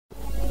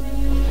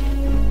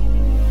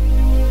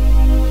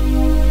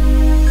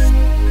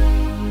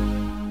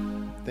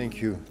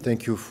Thank you.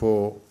 Thank you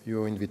for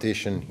your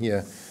invitation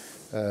here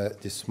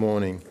this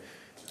morning.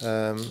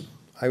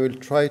 I will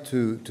try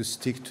to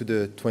stick to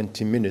the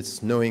 20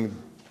 minutes, knowing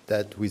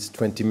that with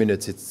 20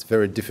 minutes it's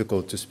very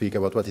difficult to speak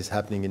about what is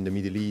happening in the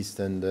Middle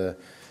East and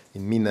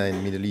in MENA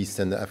and Middle East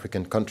and the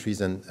African countries,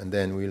 and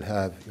then we'll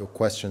have your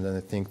question, and I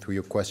think through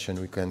your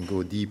question we can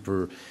go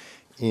deeper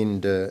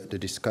in the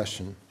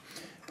discussion.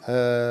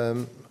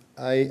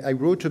 I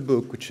wrote a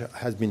book which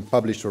has been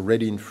published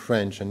already in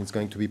French, and it's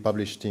going to be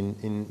published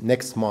in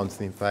next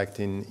month, in fact,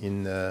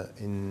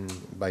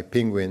 by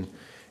Penguin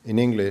in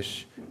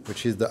English,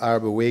 which is The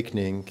Arab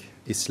Awakening,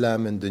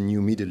 Islam and the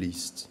New Middle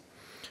East.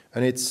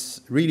 And it's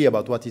really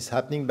about what is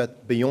happening,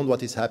 but beyond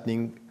what is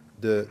happening,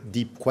 the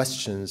deep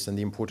questions and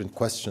the important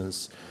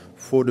questions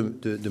for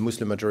the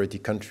Muslim majority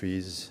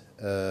countries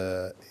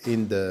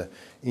in the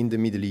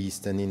Middle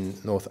East and in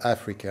North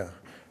Africa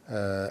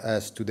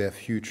as to their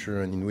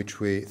future and in which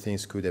way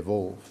things could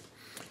evolve.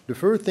 The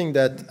first thing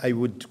that I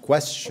would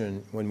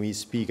question when we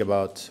speak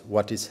about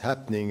what is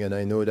happening, and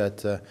I know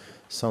that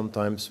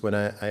sometimes when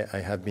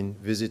I have been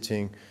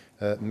visiting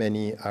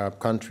many Arab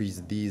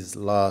countries these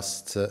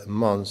last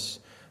months,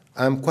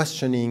 I'm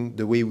questioning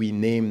the way we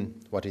name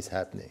what is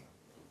happening.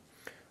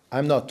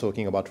 I'm not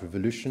talking about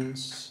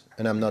revolutions,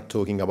 and I'm not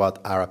talking about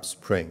Arab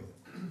Spring,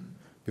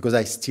 because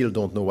I still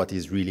don't know what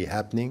is really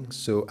happening.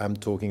 So I'm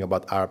talking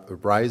about Arab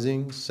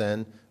uprisings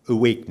and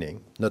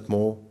awakening, not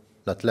more,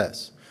 not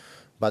less.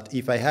 But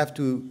if I have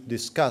to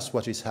discuss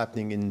what is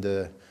happening in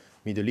the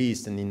Middle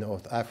East and in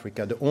North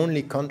Africa, the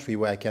only country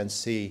where I can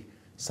say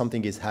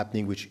something is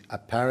happening which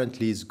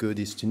apparently is good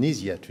is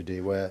Tunisia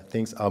today, where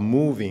things are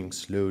moving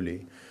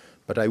slowly.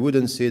 But I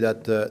wouldn't say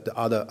that the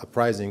other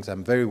uprisings.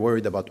 I'm very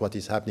worried about what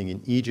is happening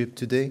in Egypt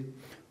today,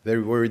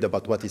 very worried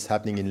about what is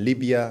happening in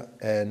Libya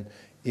and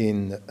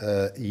in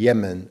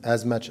Yemen,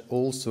 as much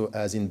also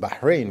as in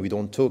Bahrain. We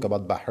don't talk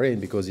about Bahrain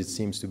because it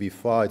seems to be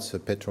far, it's a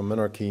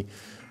petromonarchy.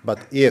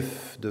 But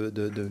if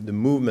the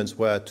movements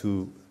were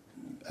to,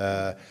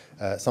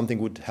 something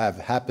would have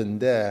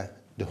happened there,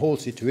 the whole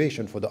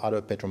situation for the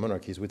other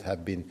petromonarchies would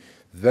have been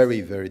very,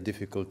 very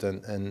difficult,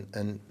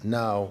 and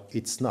now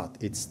it's not.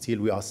 It's still,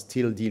 we are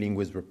still dealing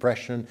with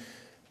repression,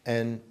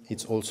 and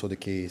it's also the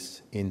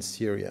case in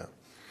Syria.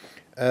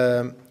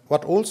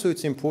 What also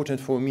it's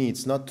important for me,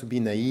 it's not to be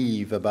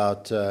naive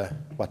about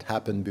what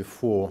happened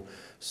before.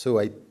 So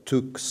I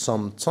took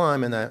some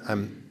time, and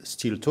I'm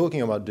still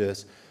talking about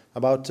this,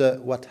 about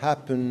what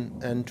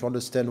happened and to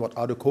understand what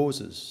are the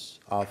causes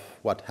of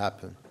what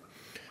happened.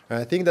 And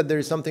I think that there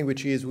is something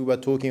which is, we were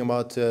talking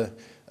about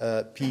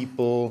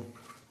people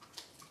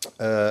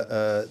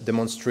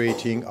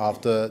demonstrating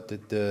after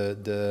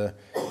the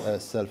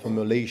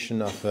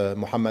self-immolation of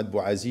Mohamed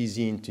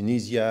Bouazizi in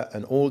Tunisia,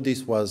 and all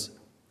this was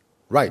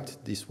right.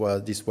 These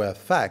were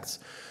facts,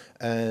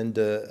 and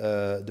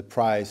the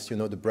price, you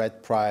know, the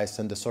bread price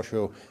and the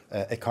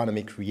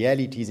socio-economic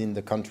realities in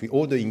the country,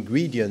 all the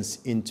ingredients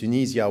in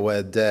Tunisia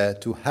were there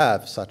to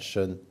have such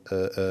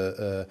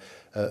a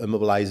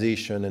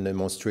mobilization and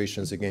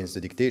demonstrations against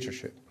the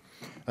dictatorship.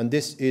 And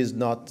this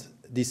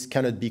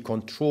cannot be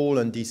controlled,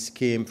 and this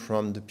came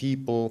from the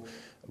people,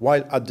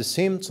 while at the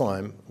same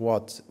time,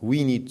 what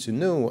we need to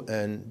know,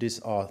 and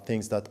these are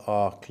things that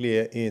are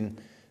clear in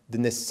the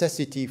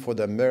necessity for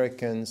the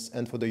Americans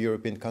and for the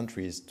European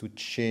countries to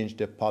change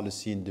their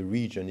policy in the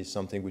region is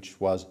something which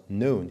was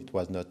known. It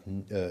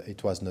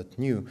was not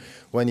new.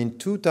 When in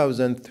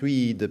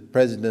 2003 the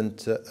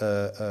President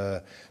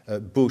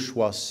Bush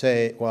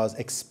was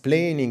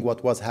explaining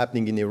what was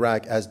happening in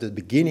Iraq as the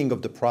beginning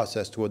of the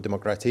process toward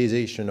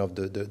democratization of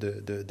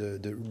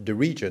the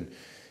region,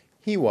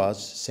 he was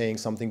saying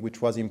something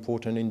which was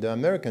important in the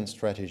American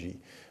strategy.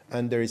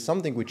 And there is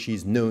something which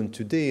is known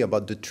today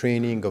about the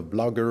training of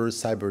bloggers,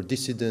 cyber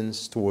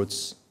dissidents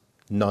towards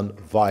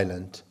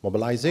non-violent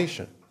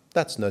mobilization.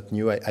 That's not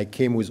new. I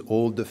came with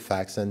all the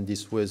facts, and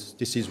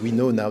we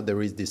know now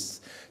there is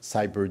this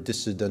cyber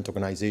dissident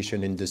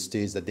organization in the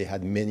States that they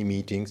had many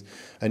meetings.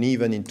 And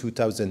even in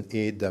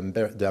 2008,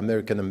 the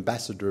American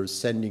ambassador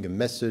sending a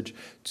message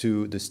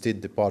to the State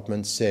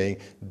Department saying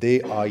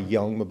they are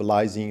young,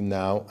 mobilizing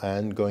now,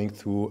 and going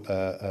through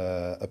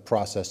a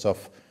process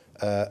of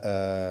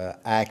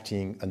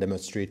acting and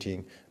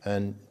demonstrating,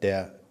 and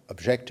their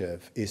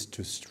objective is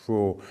to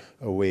throw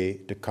away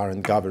the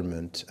current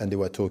government, and they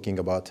were talking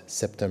about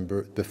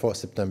before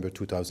September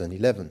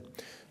 2011.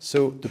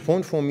 So the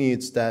point for me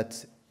is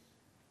that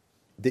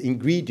the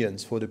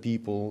ingredients for the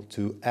people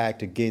to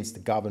act against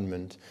the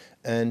government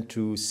and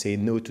to say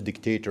no to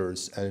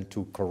dictators and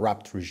to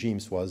corrupt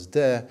regimes was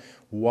there,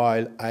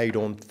 while I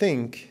don't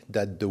think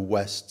that the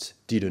West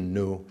didn't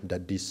know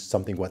that this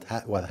something was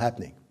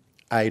happening.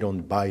 I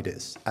don't buy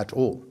this at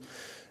all,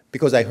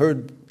 because I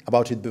heard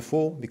about it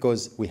before,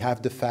 because we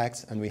have the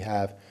facts, and we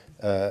have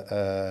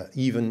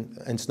and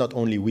it's not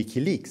only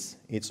WikiLeaks,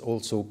 it's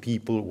also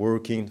people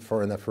working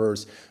foreign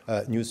affairs,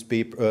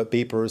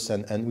 papers,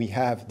 and we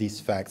have these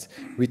facts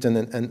written.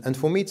 And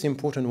for me it's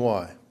important.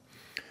 Why?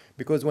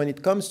 Because when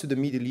it comes to the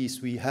Middle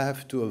East, we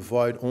have to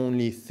avoid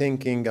only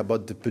thinking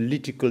about the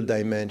political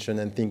dimension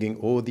and thinking,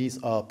 oh,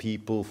 these are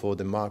people for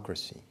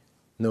democracy.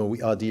 No, we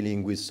are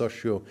dealing with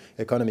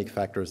socio-economic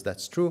factors,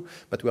 that's true,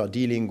 but we are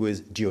dealing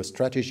with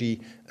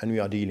geostrategy and we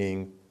are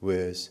dealing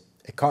with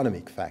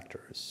economic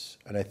factors.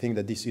 And I think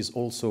that this is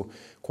also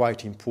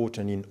quite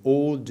important in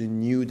all the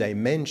new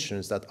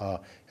dimensions that are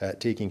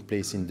taking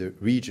place in the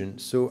region.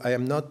 So I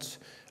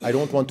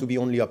don't want to be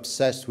only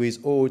obsessed with,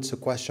 oh, it's a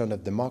question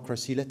of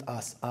democracy. Let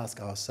us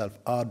ask ourselves,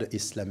 are the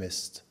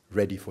Islamists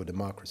ready for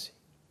democracy?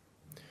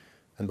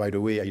 And by the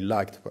way, I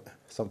liked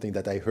something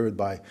that I heard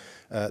by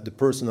the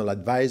personal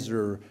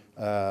advisor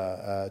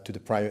to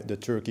the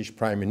Turkish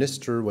Prime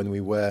Minister when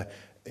we were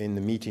in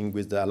the meeting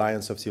with the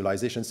Alliance of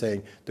Civilization,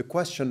 saying the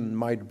question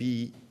might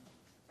be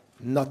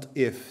not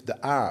if the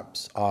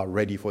Arabs are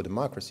ready for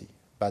democracy,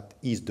 but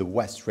is the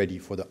West ready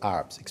for the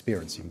Arabs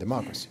experiencing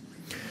democracy,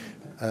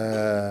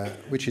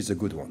 which is a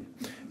good one.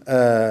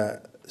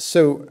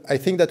 So I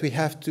think that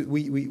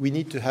we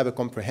need to have a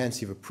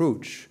comprehensive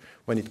approach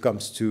when it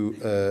comes to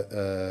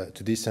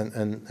this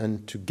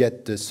and to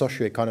get the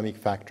socioeconomic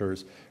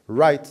factors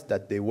right,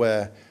 that they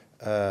were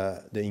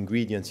the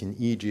ingredients in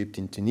Egypt,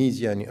 in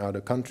Tunisia, and in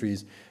other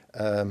countries,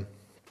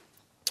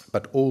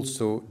 but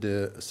also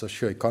the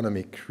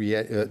socio-economic,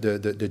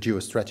 the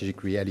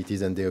geostrategic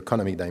realities and the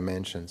economic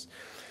dimensions.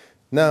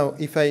 Now,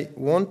 if I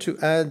want to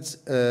add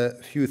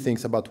a few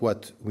things about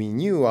what we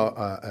knew,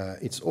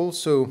 it's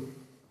also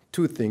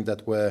two things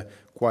that were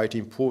quite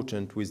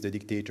important with the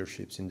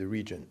dictatorships in the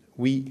region.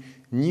 We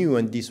knew,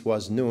 and this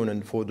was known,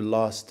 and for the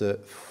last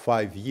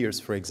 5 years,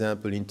 for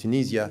example, in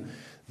Tunisia,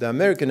 the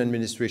American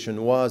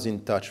administration was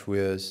in touch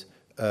with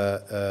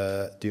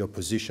the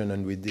opposition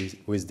and with the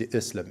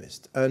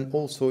Islamists, and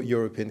also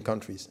European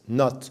countries.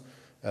 Not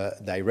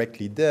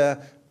directly there,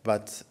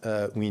 but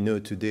we know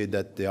today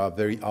that they are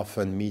very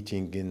often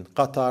meeting in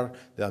Qatar,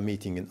 they are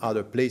meeting in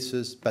other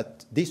places,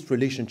 but this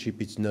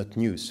relationship is not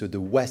new. So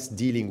the West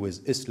dealing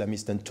with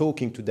Islamists and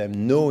talking to them,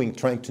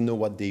 trying to know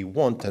what they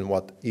want and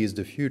what is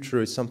the future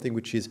is something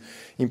which is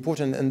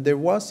important. And there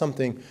was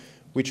something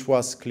which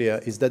was clear,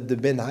 is that the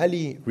Ben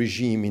Ali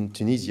regime in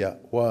Tunisia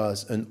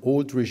was an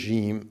old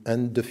regime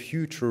and the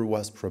future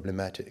was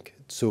problematic.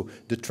 So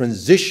the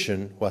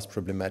transition was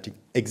problematic,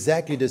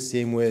 exactly the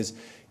same with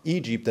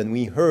Egypt. And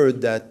we heard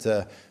that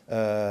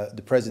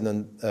the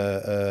President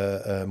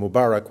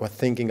Mubarak was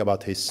thinking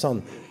about his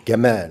son,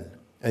 Gamal.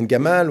 And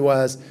Gamal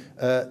was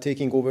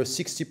taking over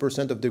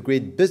 60% of the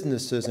great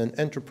businesses and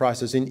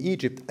enterprises in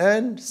Egypt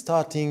and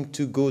starting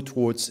to go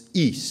towards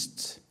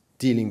East,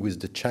 dealing with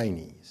the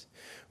Chinese.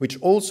 Which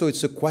also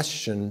it's a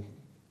question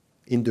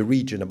in the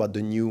region about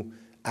the new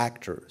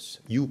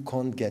actors. You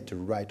can't get a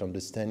right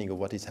understanding of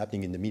what is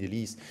happening in the Middle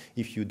East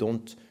if you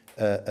don't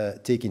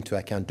take into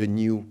account the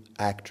new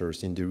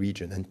actors in the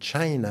region. And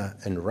China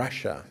and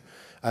Russia,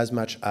 as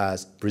much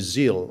as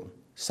Brazil,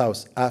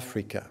 South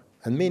Africa,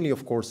 and mainly,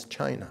 of course,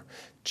 China.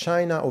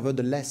 China, over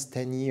the last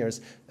 10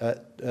 years,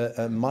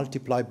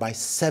 multiplied by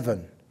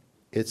 7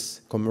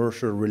 its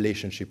commercial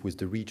relationship with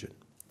the region.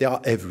 They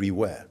are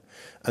everywhere.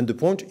 And the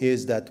point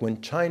is that when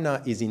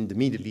China is in the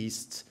Middle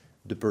East,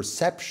 the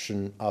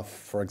perception of,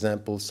 for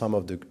example, some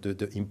of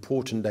the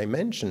important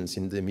dimensions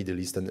in the Middle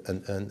East,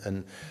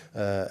 and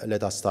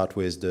let us start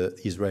with the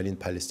Israeli and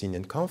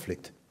Palestinian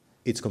conflict,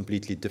 it's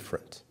completely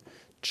different.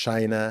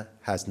 China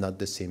has not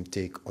the same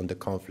take on the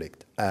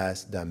conflict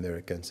as the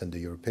Americans and the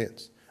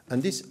Europeans.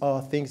 And these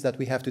are things that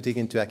we have to take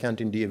into account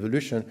in the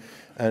evolution.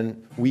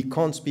 And we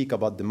can't speak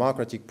about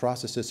democratic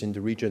processes in the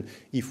region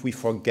if we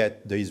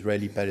forget the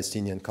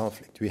Israeli-Palestinian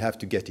conflict. We have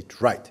to get it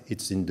right.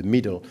 It's in the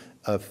middle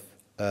of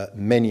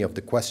many of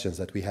the questions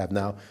that we have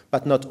now,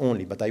 but not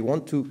only. But I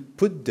want to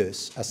put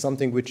this as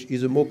something which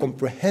is a more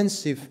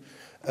comprehensive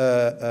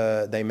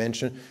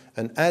dimension.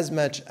 And as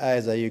much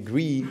as I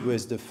agree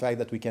with the fact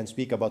that we can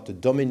speak about the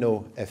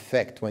domino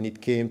effect when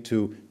it came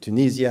to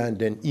Tunisia and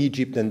then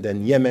Egypt and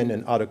then Yemen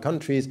and other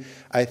countries,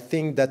 I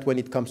think that when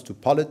it comes to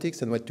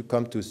politics and when it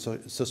comes to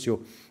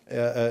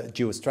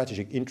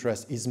geostrategic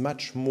interest is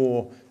much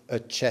more a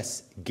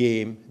chess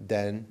game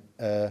than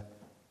a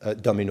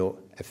domino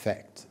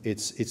effect.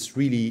 It's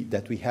really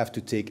that we have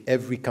to take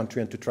every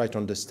country and to try to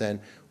understand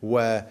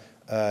where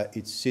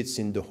it sits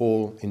in the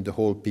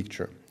whole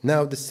picture.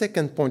 Now, the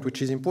second point,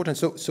 which is important,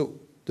 so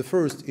the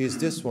first is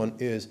this one,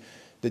 is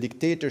the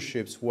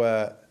dictatorships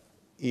were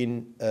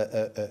in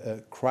a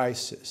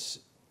crisis,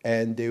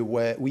 and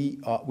we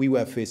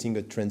were facing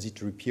a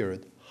transitory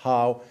period.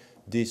 How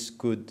this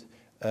could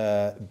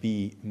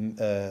be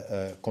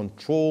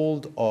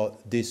controlled, or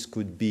this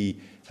could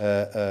be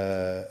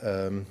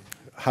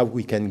how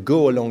we can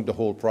go along the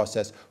whole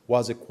process,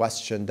 was a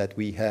question that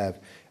we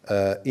have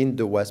in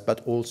the West,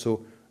 but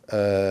also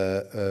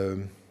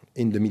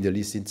in the Middle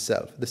East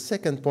itself. The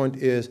second point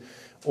is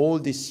all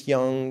these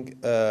young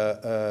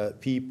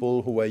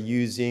people who are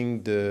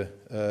using the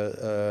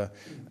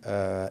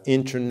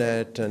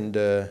internet and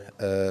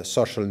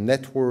social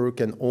network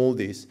and all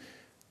this.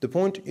 The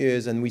point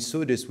is, and we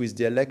saw this with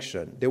the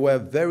election, they were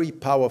very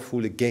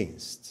powerful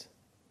against.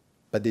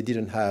 but they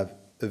didn't have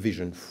a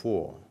vision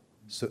for.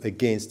 So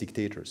against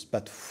dictators,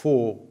 but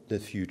for the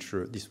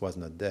future, this was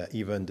not there.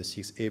 Even the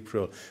 6th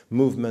April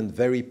movement,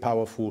 very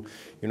powerful.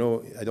 You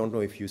know, I don't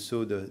know if you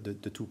saw the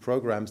two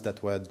programs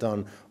that were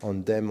done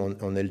on them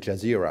on Al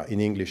Jazeera in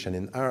English and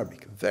in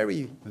Arabic.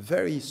 Very,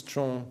 very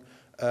strong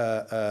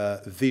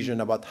vision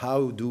about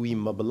how do we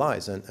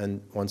mobilize.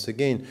 And once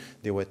again,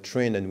 they were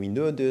trained, and we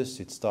know this.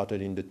 It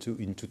started in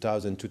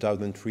 2000,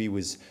 2003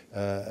 with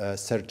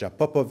Serja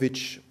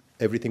Popovic,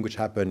 everything which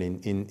happened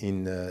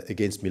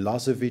against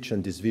Milosevic,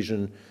 and this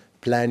vision,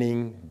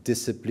 planning,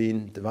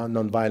 discipline,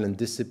 nonviolent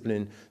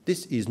discipline.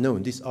 This is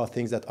known. These are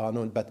things that are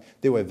known, but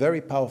they were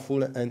very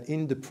powerful. And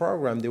in the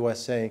program, they were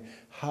saying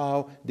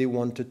how they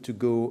wanted to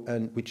go,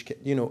 and which,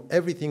 you know,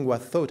 everything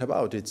was thought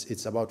about.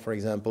 It's about, for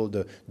example,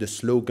 the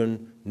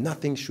slogan,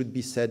 nothing should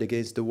be said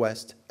against the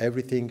West.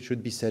 Everything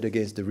should be said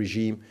against the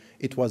regime.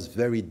 It was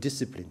very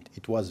disciplined.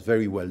 It was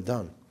very well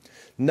done.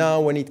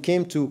 Now, when it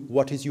came to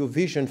what is your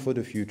vision for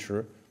the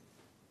future,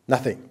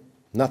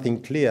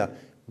 nothing clear.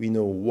 We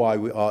know why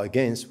we are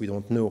against. We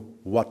don't know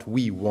what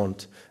we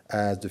want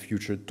as the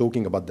future,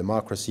 talking about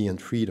democracy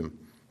and freedom.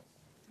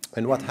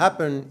 And what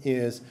happened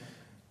is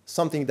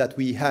something that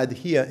we had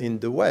here in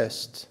the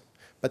West,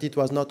 but it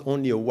was not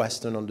only a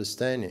Western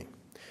understanding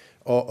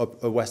or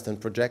a Western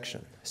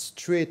projection.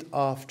 Straight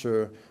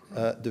after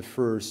the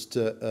first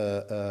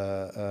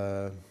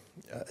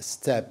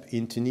step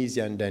in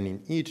Tunisia and then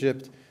in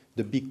Egypt,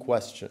 the big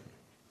question,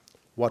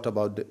 what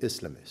about the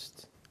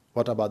Islamists?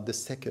 What about the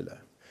secular?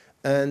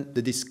 And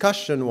the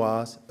discussion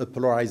was a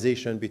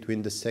polarization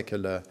between the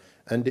secular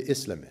and the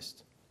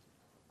Islamist.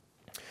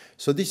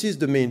 So this is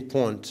the main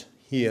point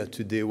here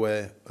today,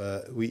 where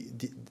we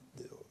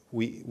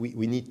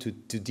need to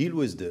deal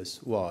with this.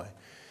 Why?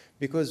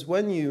 Because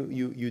when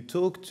you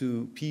talk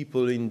to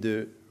people in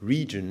the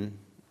region,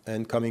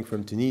 and coming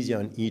from Tunisia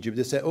and Egypt,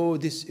 they say, oh,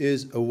 this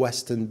is a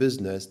Western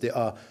business. They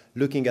are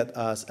looking at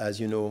us as,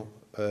 you know,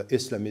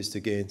 Islamists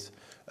against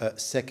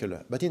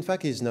secular. But in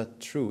fact, it's not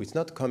true. It's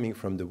not coming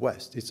from the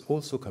West. It's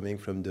also coming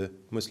from the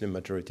Muslim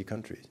majority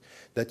countries,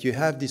 that you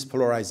have this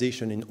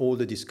polarization in all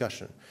the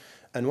discussion.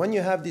 And when you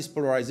have this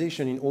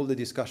polarization in all the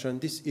discussion,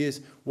 this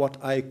is what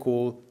I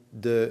call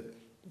the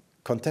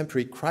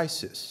contemporary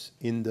crisis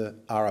in the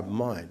Arab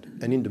mind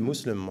and in the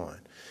Muslim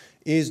mind,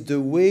 is the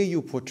way you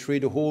portray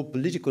the whole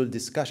political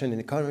discussion and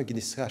economic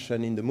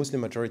discussion in the Muslim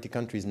majority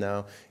countries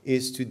now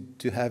is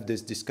to have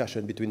this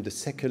discussion between the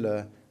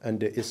secular and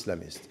the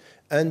Islamist,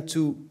 and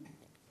to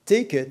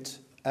take it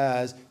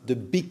as the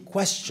big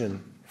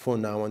question for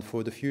now and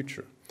for the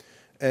future.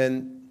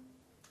 And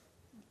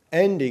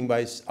ending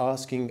by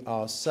asking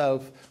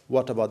ourselves,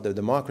 what about the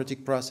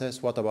democratic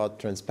process? What about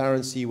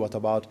transparency? What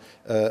about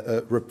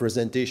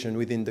representation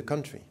within the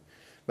country?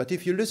 But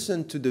if you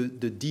listen to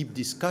the deep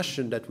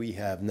discussion that we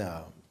have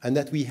now, and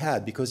that we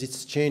had, because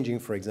it's changing,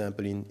 for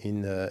example,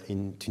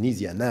 in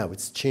Tunisia now,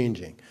 it's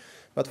changing.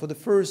 But for the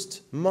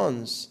first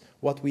months,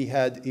 what we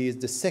had is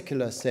the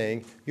secular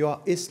saying, you are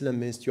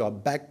Islamist, you are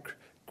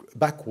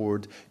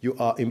backward, you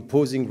are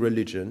imposing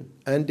religion,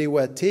 and they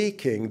were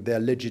taking their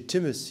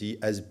legitimacy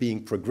as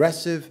being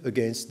progressive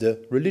against the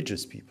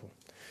religious people.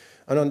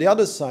 And on the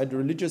other side, the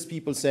religious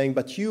people saying,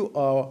 but you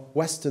are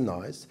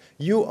westernized,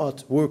 you are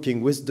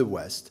working with the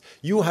West,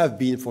 you have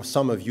been, for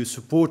some of you,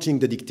 supporting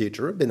the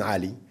dictator, Ben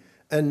Ali,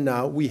 and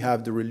now we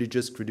have the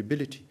religious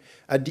credibility.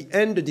 At the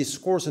end, the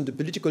discourse and the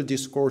political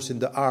discourse in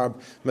the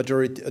Arab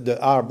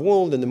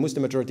world and the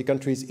Muslim majority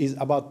countries is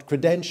about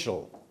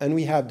credential. And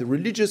we have the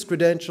religious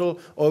credential,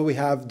 or we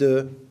have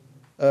the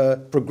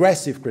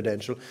progressive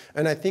credential.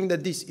 And I think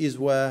that this is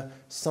where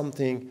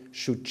something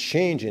should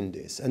change in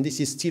this. And this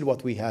is still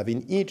what we have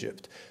in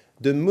Egypt.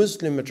 The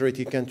Muslim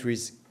majority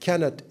countries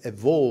cannot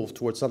evolve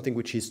towards something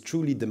which is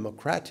truly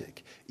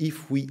democratic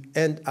if we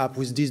end up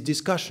with this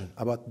discussion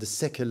about the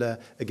secular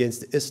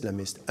against the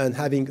Islamist, and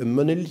having a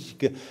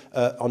monolithic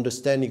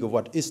understanding of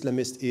what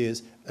Islamist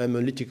is, a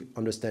monolithic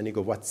understanding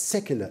of what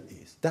secular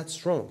is.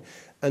 That's wrong.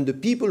 And the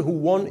people who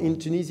won in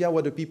Tunisia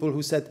were the people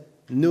who said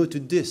no to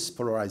this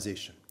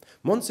polarization.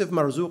 Monsef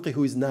Marzouki,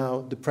 who is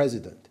now the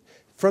president,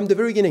 from the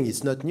very beginning,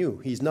 it's not new.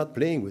 He's not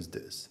playing with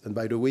this. And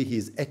by the way, he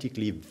is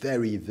ethically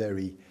very,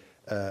 very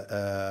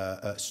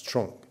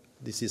strong.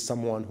 This is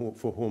someone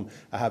for whom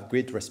I have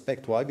great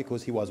respect. Why?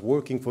 Because he was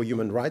working for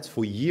human rights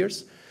for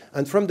years.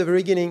 And from the very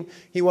beginning,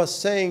 he was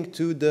saying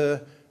to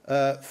the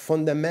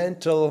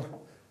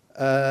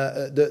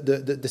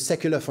the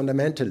secular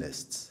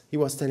fundamentalists, he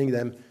was telling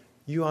them,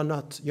 you're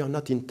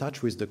not in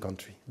touch with the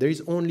country. There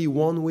is only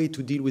one way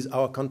to deal with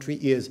our country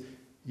is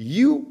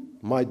you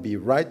might be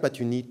right, but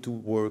you need to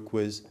work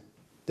with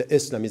the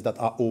Islamists that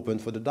are open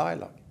for the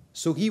dialogue.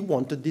 So he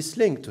wanted this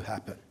link to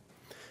happen.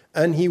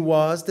 And he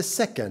was the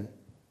second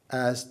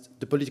as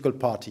the political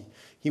party.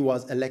 He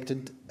was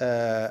elected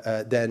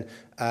then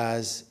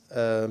as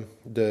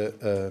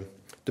the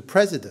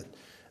president.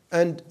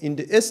 And in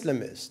the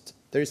Islamist,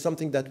 there is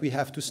something that we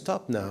have to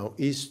stop now,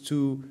 is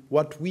to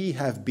what we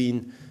have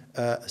been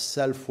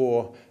sold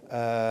for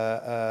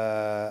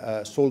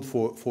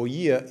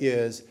years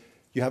is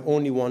You have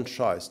only one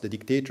choice, the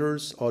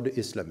dictators or the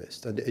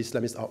Islamists, and the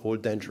Islamists are all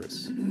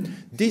dangerous.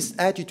 This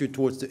attitude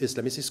towards the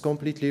Islamists is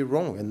completely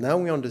wrong, and now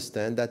we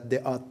understand that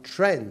there are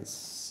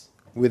trends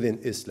within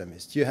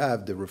Islamists. You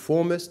have the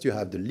reformists, you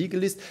have the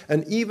legalists,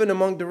 and even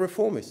among the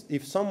reformists,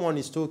 if someone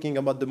is talking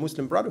about the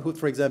Muslim Brotherhood,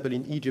 for example,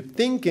 in Egypt,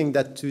 thinking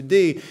that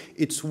today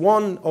it's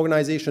one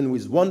organization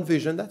with one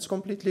vision, that's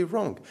completely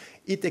wrong.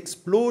 It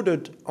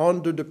exploded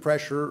under the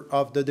pressure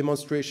of the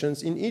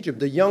demonstrations in Egypt.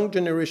 The young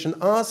generation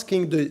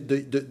asking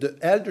the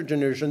elder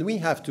generation, we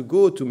have to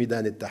go to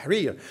Midan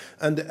al-Tahrir,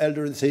 and the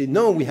elders say,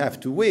 no, we have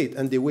to wait,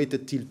 and they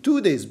waited till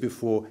 2 days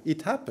before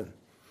it happened.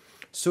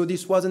 So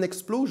this was an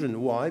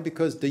explosion. Why?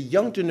 Because the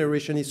young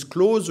generation is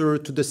closer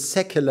to the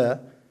secular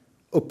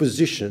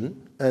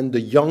opposition and the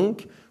young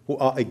who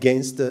are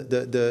against the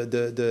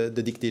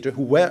dictator,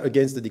 who were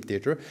against the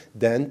dictator,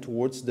 than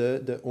towards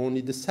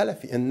only the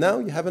Salafi. And now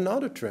you have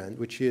another trend,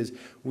 which is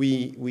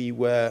we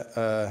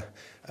were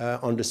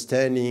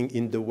understanding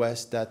in the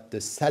West that the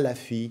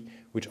Salafi,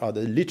 which are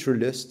the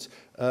literalists,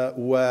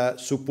 were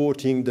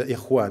supporting the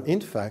Ikhwan.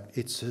 In fact,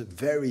 it's a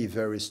very,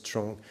 very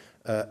strong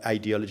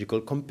ideological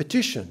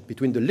competition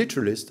between the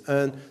literalists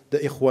and the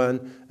Ikhwan,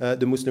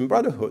 the Muslim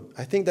Brotherhood.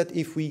 I think that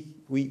if we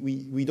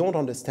don't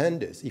understand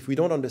this, if we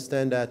don't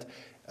understand that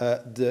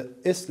the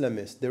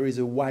Islamists, there is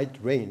a wide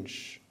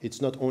range. It's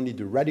not only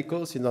the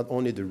radicals, it's not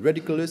only the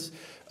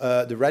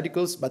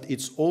radicals, but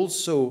it's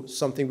also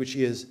something which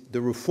is the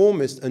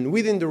reformists, and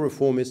within the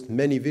reformists,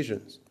 many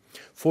visions.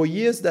 For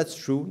years, that's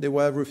true, they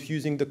were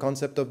refusing the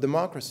concept of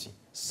democracy.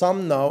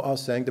 Some now are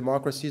saying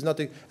democracy is not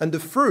and the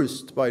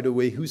first, by the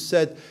way, who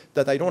said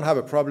that I don't have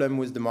a problem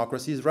with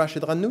democracy is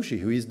Rashid Ghannouchi,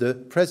 who is the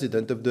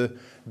president of the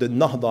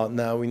Nahda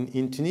now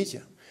in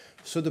Tunisia.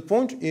 So the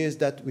point is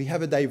that we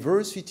have a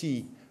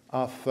diversity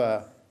of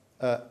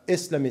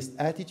Islamist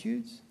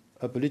attitudes,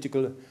 a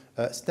political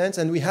stance,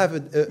 and we have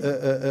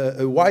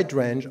a wide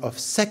range of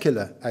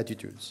secular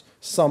attitudes.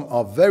 Some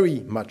are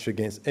very much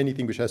against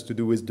anything which has to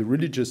do with the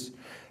religious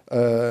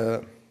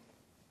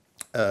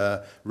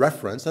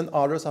reference, and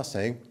others are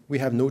saying we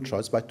have no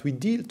choice but to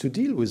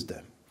deal with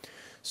them.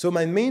 So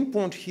my main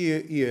point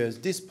here is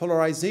this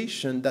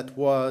polarization that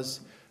was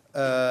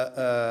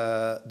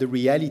the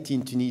reality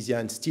in Tunisia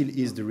and still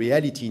is the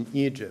reality in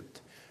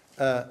Egypt.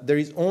 There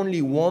is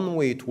only one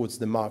way towards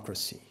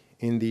democracy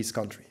in these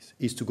countries,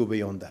 is to go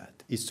beyond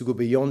that, is to go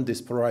beyond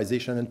this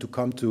polarization and to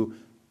come to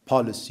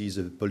policies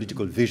of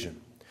political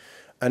vision.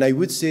 And I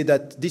would say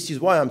that this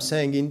is why I'm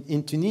saying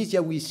in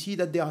Tunisia we see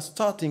that they are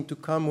starting to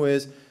come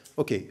with,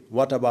 okay,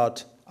 what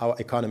about our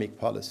economic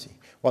policy?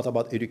 What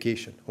about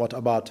education? What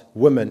about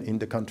women in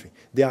the country?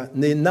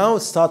 They now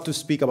start to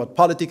speak about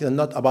politics and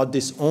not about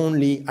this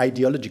only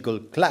ideological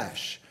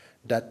clash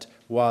that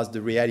was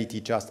the reality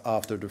just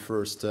after the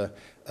first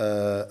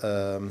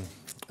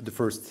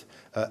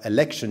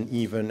election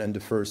even and the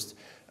first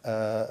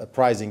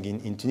uprising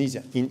in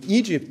Tunisia. In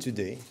Egypt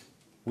today,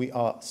 we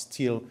are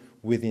still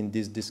within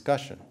this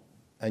discussion.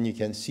 And you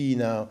can see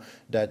now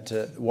that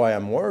why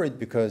I'm worried,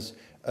 because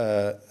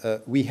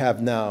we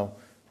have now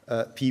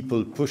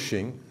people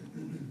pushing.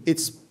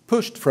 It's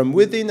pushed from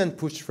within and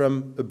pushed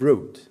from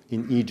abroad.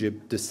 In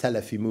Egypt, the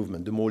Salafi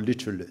movement, the more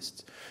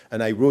literalists.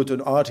 And I wrote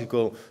an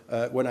article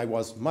when I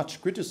was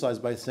much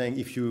criticized by saying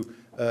if you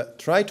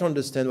try to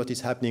understand what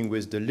is happening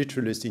with the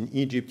literalists in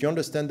Egypt, you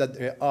understand that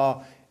there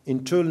are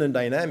internal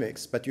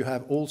dynamics, but you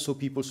have also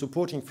people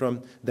supporting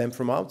them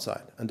from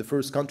outside. And the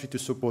first country to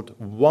support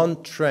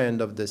one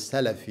trend of the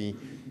Salafi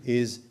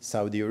is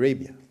Saudi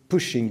Arabia,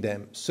 pushing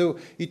them. So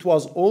it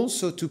was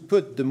also to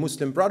put the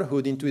Muslim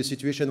Brotherhood into a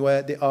situation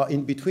where they are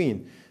in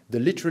between, the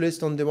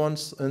literalists on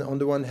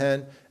the one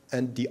hand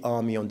and the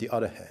army on the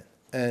other hand.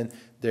 And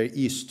there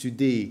is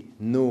today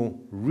no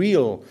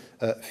real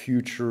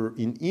future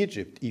in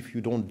Egypt if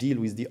you don't deal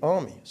with the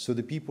army. So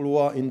the people who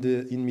are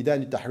in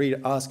Midan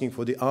al-Tahrir asking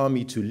for the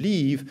army to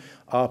leave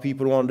are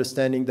people who are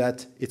understanding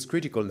that it's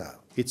critical now.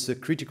 It's a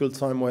critical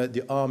time where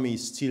the army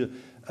is still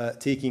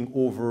taking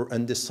over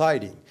and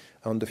deciding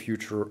on the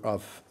future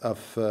of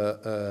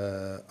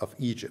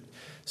Egypt.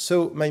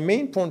 So my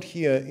main point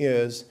here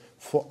is,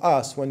 for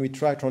us, when we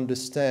try to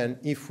understand,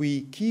 if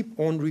we keep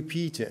on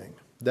repeating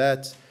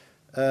that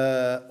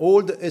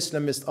all the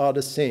Islamists are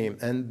the same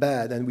and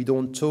bad, and we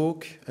don't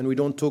talk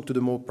to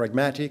the more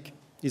pragmatic,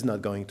 is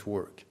not going to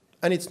work.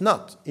 And it's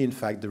not, in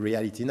fact, the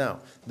reality now.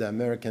 The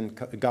American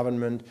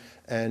government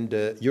and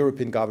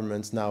European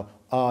governments now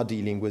are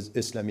dealing with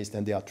Islamists,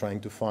 and they are trying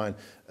to find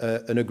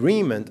an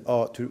agreement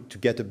or to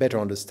get a better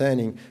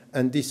understanding,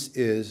 and this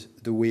is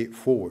the way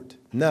forward.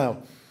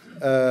 Now,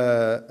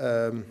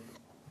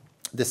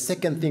 the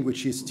second thing,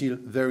 which is still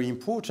very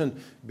important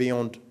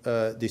beyond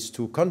these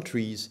two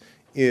countries,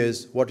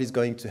 is what is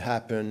going to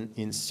happen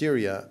in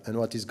Syria and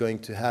what is going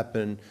to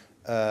happen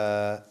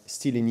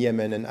still in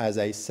Yemen, and as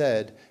I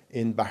said,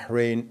 in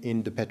Bahrain,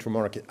 in the petrol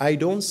market. I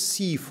don't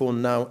see for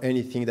now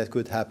anything that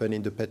could happen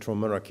in the petrol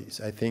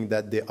monarchies. I think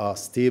that they are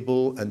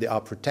stable and they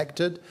are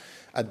protected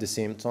at the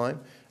same time.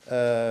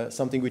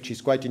 Something which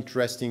is quite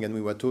interesting, and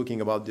we were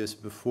talking about this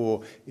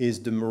before, is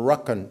the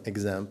Moroccan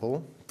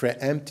example.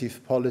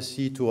 preemptive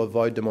policy to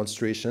avoid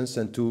demonstrations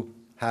and to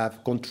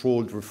have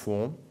controlled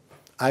reform.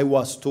 I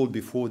was told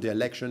before the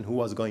election who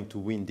was going to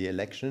win the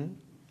election,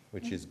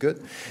 which is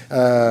good.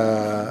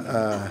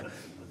 But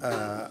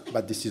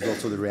this is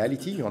also the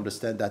reality. You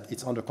understand that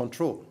it's under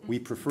control. We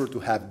prefer to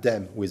have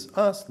them with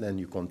us, then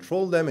you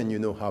control them and you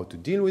know how to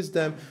deal with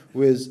them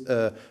with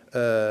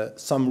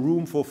some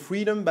room for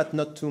freedom, but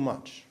not too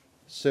much.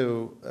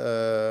 So,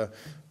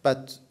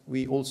 but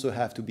we also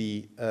have to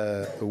be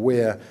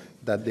aware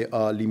that there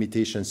are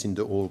limitations in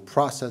the whole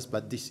process,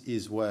 but this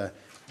is where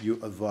you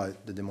avoid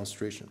the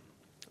demonstration.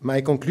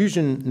 My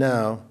conclusion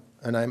now,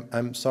 and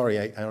I'm sorry,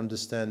 I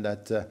understand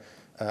that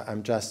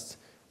I'm just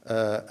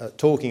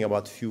talking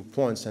about a few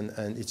points,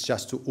 and it's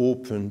just to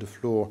open the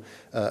floor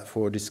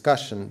for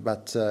discussion,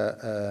 but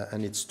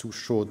and it's too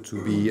short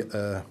to be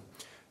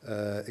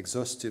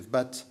exhaustive.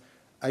 But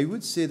I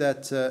would say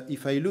that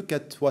if I look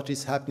at what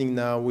is happening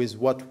now with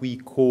what we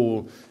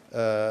call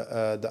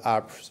the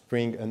Arab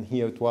Spring, and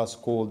here it was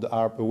called the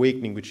Arab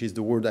Awakening, which is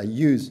the word I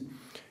use,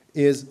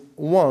 is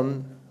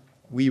one,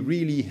 we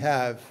really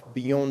have,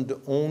 beyond the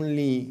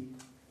only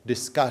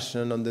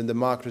discussion on the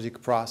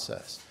democratic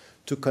process,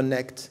 to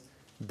connect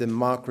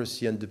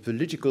democracy and the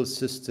political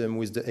system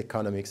with the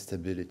economic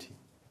stability.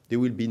 There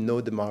will be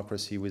no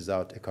democracy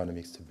without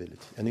economic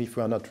stability. And if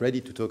we are not ready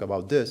to talk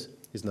about this,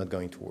 it's not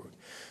going to work.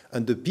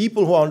 And the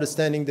people who are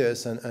understanding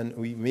this, and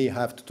we may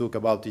have to talk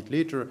about it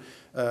later,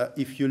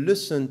 if you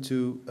listen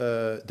to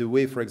the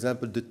way, for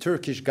example, the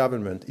Turkish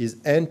government is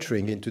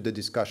entering into the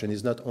discussion,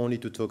 is not only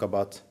to talk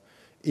about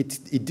he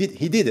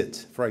did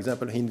it. For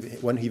example,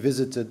 when he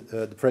visited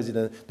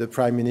the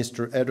Prime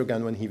Minister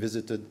Erdogan, when he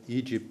visited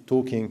Egypt,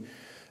 talking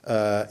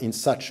in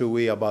such a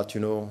way about, you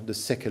know, the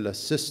secular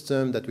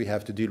system, that we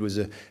have to deal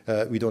with,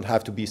 we don't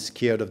have to be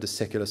scared of the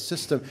secular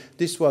system.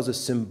 This was a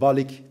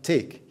symbolic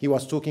take. He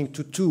was talking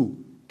to two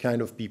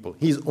kind of people,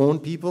 his own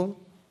people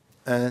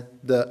and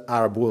the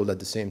Arab world at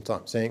the same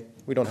time, saying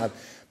we don't have,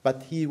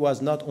 but he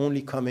was not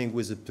only coming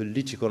with a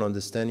political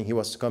understanding, he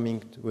was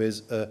coming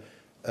with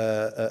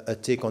a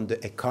take on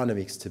the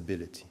economic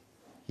stability.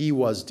 He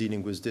was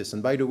dealing with this.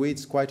 And by the way,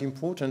 it's quite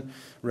important.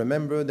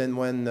 Remember then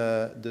when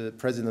the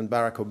President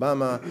Barack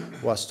Obama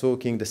was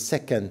talking, the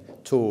second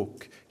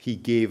talk he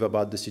gave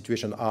about the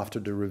situation after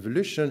the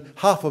revolution,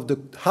 half of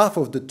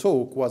the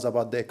talk was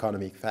about the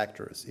economic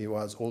factors. It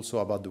was also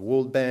about the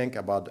World Bank,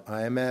 about the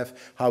IMF,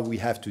 how we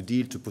have to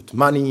deal to put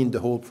money in the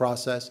whole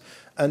process.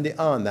 And they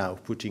are now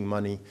putting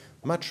money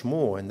much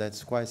more, and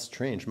that's quite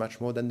strange, much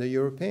more than the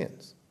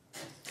Europeans.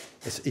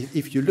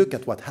 If you look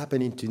at what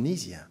happened in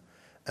Tunisia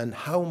and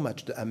how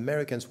much the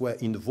Americans were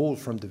involved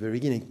from the very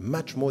beginning,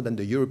 much more than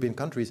the European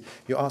countries,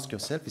 you ask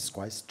yourself, it's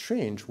quite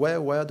strange.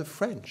 Where were the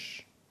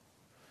French?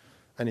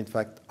 And in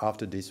fact,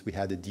 after this, we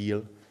had a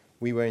deal.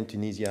 We were in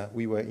Tunisia,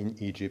 we were in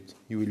Egypt.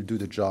 You will do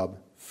the job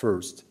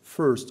first,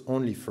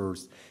 only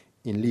first,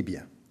 in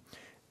Libya.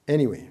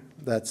 Anyway,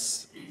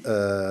 that's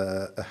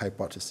a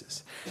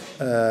hypothesis.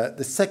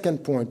 The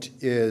second point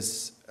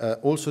is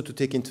also to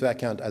take into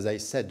account, as I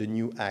said, the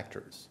new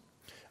actors.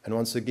 And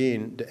once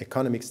again, the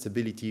economic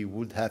stability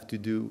would have to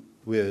do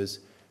with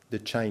the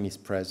Chinese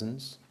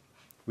presence,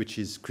 which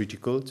is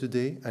critical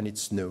today, and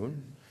it's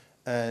known.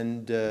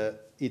 And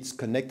it's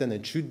connected, and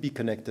it should be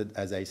connected,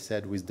 as I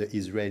said, with the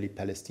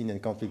Israeli-Palestinian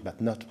conflict, but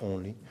not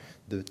only.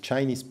 The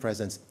Chinese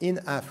presence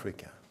in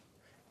Africa,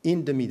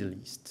 in the Middle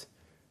East,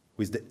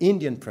 with the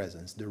Indian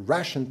presence, the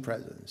Russian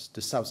presence,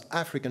 the South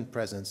African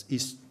presence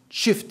is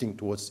shifting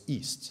towards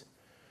East.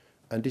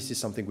 And this is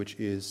something which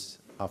is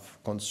of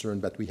concern,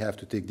 but we have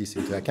to take this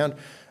into account.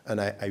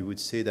 And I would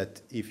say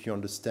that if you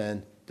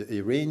understand the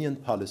Iranian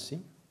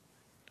policy,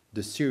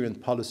 the Syrian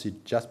policy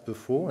just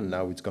before, and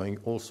now it's going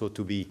also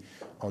to be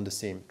on the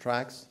same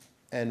tracks,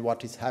 and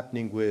what is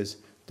happening with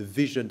the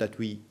vision that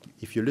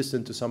if you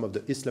listen to some of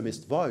the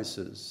Islamist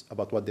voices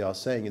about what they are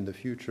saying in the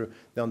future,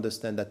 they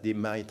understand that they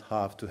might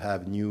have to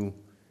have new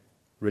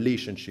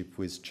relationship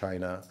with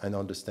China and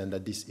understand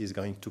that this is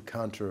going to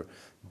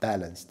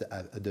counterbalance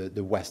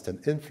the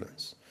Western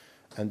influence.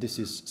 And this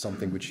is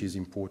something which is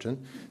important.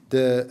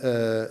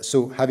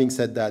 So having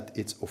said that,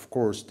 it's of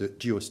course the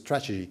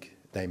geostrategic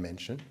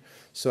dimension.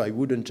 So I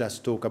wouldn't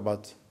just talk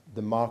about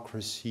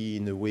democracy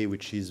in a way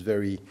which is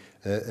very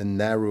a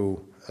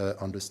narrow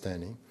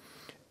understanding.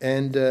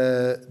 And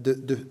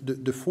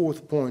the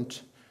fourth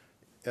point,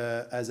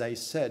 as I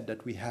said,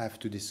 that we have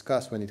to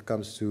discuss when it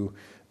comes to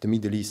the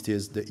Middle East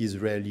is the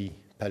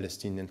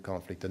Israeli-Palestinian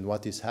conflict and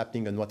what is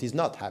happening and what is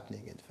not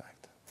happening, in fact.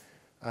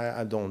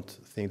 I don't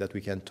think that we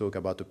can talk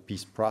about a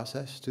peace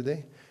process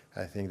today.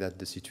 I think that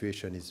the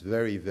situation is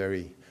very,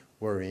 very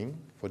worrying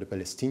for the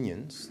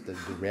Palestinians, that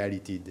the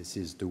reality, this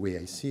is the way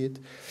I see it.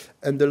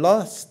 And the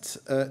last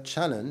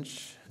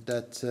challenge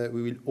that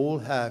we will all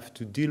have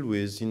to deal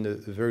with in the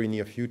very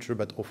near future,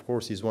 but of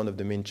course is one of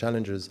the main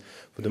challenges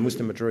for the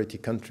Muslim majority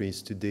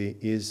countries today,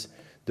 is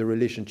the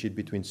relationship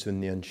between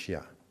Sunni and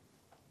Shia.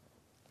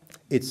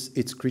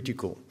 It's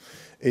critical.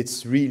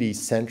 It's really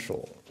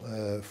central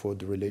for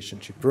the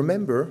relationship.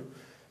 Remember,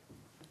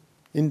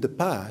 in the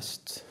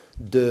past,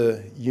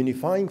 the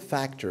unifying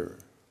factor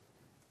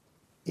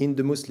in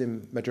the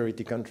Muslim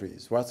majority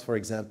countries was, for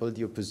example,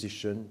 the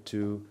opposition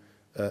to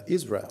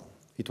Israel.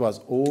 It was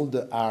all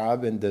the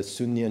Arab and the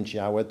Sunni and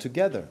Shia were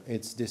together.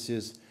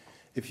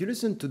 If you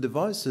listen to the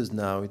voices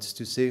now, it's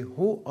to say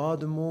who are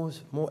the more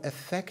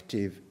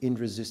effective in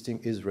resisting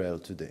Israel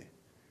today.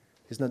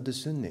 It's not the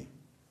Sunni,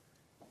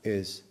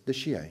 it's the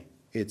Shia.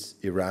 It's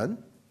Iran,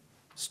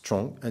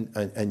 strong,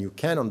 and you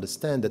can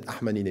understand that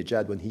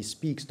Ahmadinejad, when he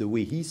speaks the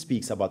way he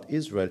speaks about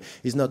Israel,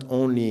 is not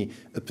only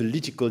a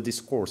political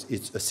discourse,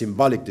 it's a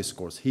symbolic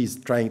discourse. He's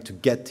trying to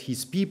get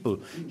his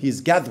people, he's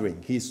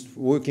gathering, he's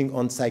working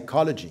on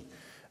psychology.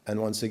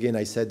 And once again,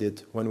 I said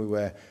it when we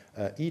were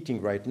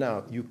eating right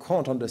now, you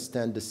can't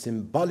understand the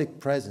symbolic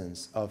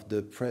presence of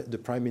the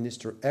Prime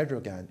Minister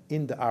Erdogan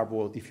in the Arab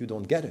world if you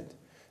don't get it.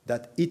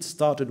 That it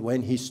started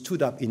when he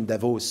stood up in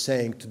Davos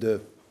saying to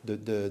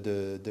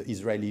the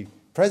Israeli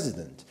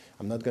president,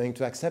 I'm not going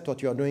to accept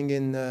what you are doing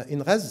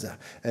in Gaza.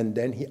 And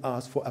then he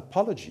asked for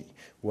apology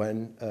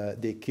when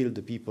they killed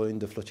the people in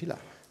the flotilla.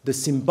 The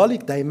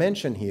symbolic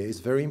dimension here is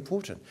very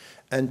important.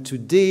 And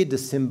today, the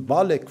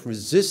symbolic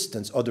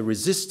resistance, or the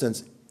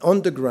resistance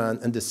on the ground,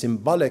 and the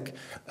symbolic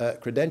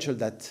credential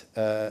that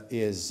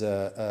is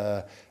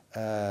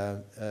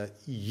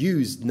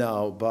used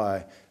now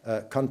by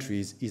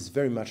countries is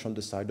very much on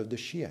the side of the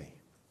Shia.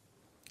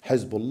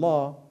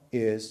 Hezbollah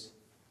is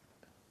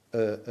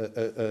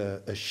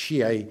a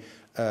Shia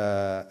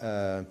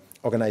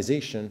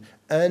organization,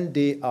 and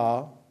they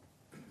are,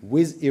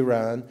 with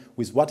Iran,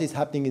 with what is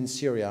happening in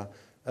Syria,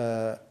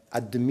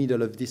 at the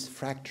middle of this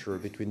fracture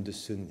between the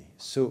Sunni.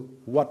 So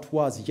what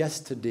was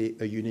yesterday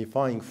a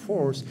unifying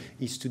force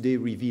is today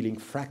revealing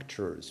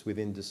fractures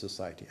within the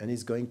society, and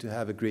is going to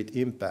have a great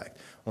impact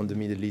on the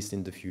Middle East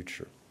in the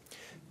future.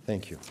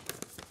 Thank you.